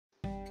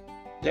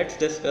Let's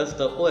discuss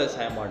the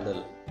OSI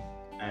model,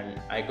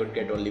 and I could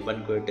get only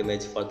one good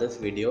image for this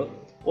video.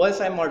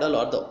 OSI model,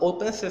 or the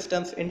Open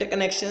Systems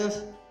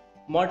Interconnections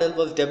model,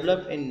 was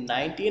developed in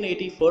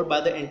 1984 by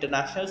the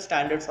International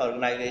Standards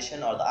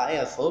Organization, or the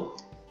ISO.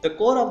 The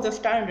core of the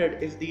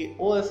standard is the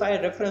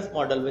OSI reference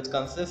model, which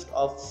consists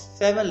of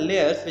 7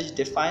 layers which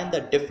define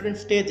the different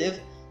stages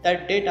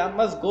that data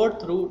must go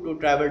through to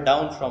travel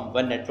down from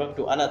one network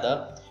to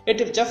another. It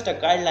is just a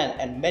guideline,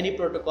 and many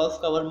protocols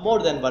cover more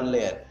than one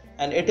layer,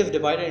 and it is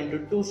divided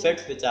into two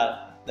sets, which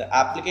are the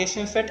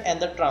application set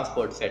and the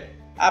transport set.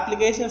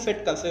 Application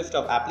set consists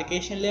of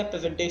application layer,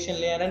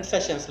 presentation layer, and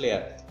sessions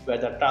layer, where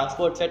the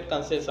transport set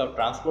consists of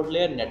transport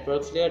layer,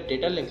 networks layer,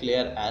 data link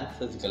layer, and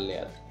physical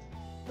layer.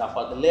 Now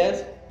for the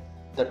layers,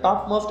 the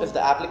topmost is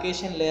the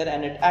application layer,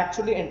 and it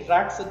actually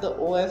interacts with the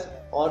OS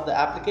or the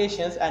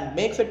applications and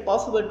makes it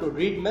possible to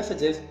read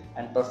messages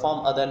and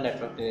perform other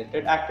network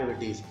related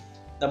activities.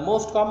 The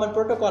most common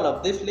protocol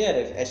of this layer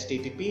is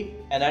HTTP,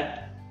 and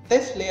at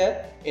this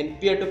layer in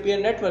peer-to-peer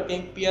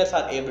networking, peers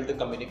are able to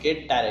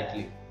communicate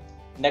directly.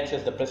 Next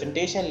is the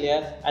presentation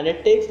layer, and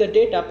it takes the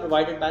data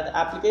provided by the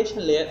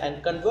application layer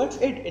and converts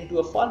it into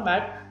a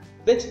format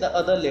which the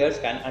other layers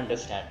can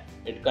understand.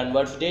 It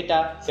converts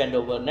data sent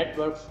over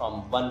network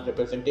from one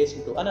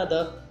representation to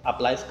another,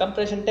 applies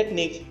compression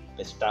techniques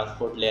which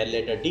transport layer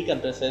later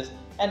decompresses,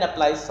 and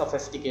applies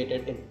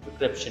sophisticated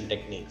encryption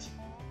techniques.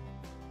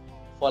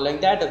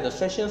 Following that is the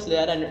sessions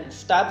layer, and it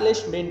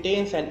establishes,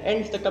 maintains, and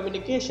ends the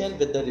communication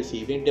with the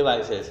receiving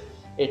devices.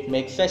 It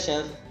makes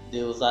sessions.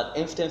 Those are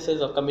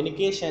instances of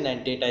communication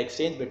and data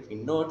exchange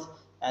between nodes,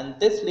 and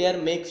this layer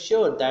makes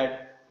sure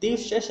that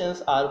these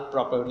sessions are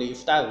properly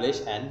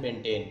established and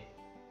maintained.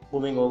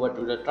 Moving over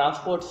to the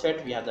transport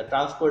set, we have the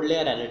transport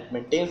layer, and it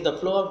maintains the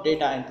flow of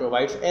data and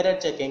provides error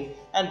checking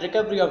and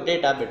recovery of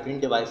data between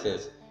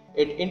devices.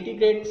 It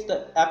integrates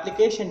the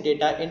application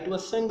data into a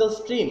single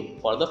stream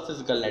for the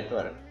physical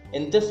network.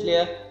 In this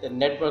layer, the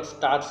network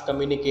starts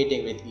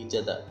communicating with each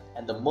other,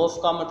 and the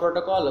most common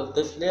protocol of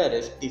this layer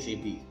is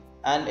TCP.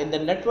 And in the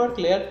network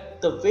layer,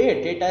 the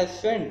way data is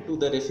sent to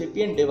the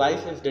recipient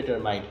device is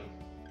determined.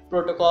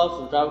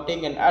 Protocols,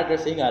 routing, and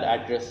addressing are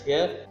addressed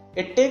here.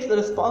 It takes the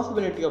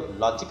responsibility of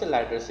logical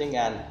addressing,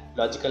 and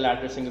logical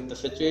addressing is the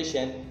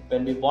situation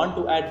when we want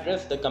to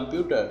address the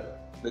computer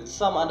with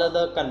some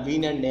other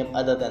convenient name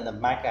other than the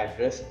MAC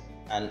address,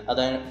 and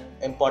other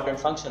important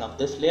function of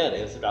this layer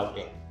is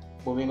routing.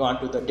 Moving on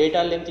to the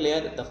data link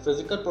layer, the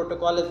physical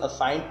protocol is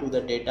assigned to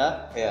the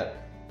data here,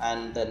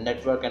 and the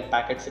network and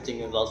packet switching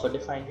is also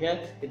defined here.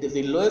 It is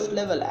the lowest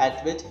level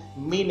at which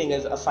meaning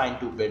is assigned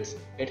to bits.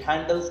 It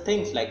handles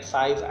things like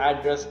size,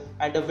 address,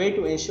 and a way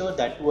to ensure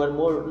that two or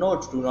more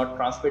nodes do not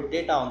transmit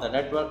data on the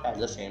network at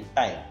the same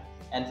time.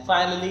 And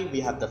finally,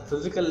 we have the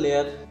physical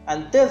layer,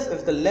 and this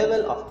is the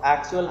level of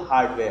actual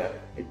hardware.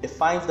 It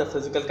defines the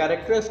physical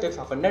characteristics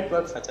of a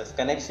network, such as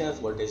connections,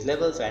 voltage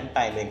levels, and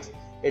timings.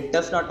 It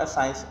does not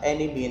assign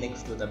any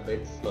meanings to the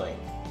bits flowing.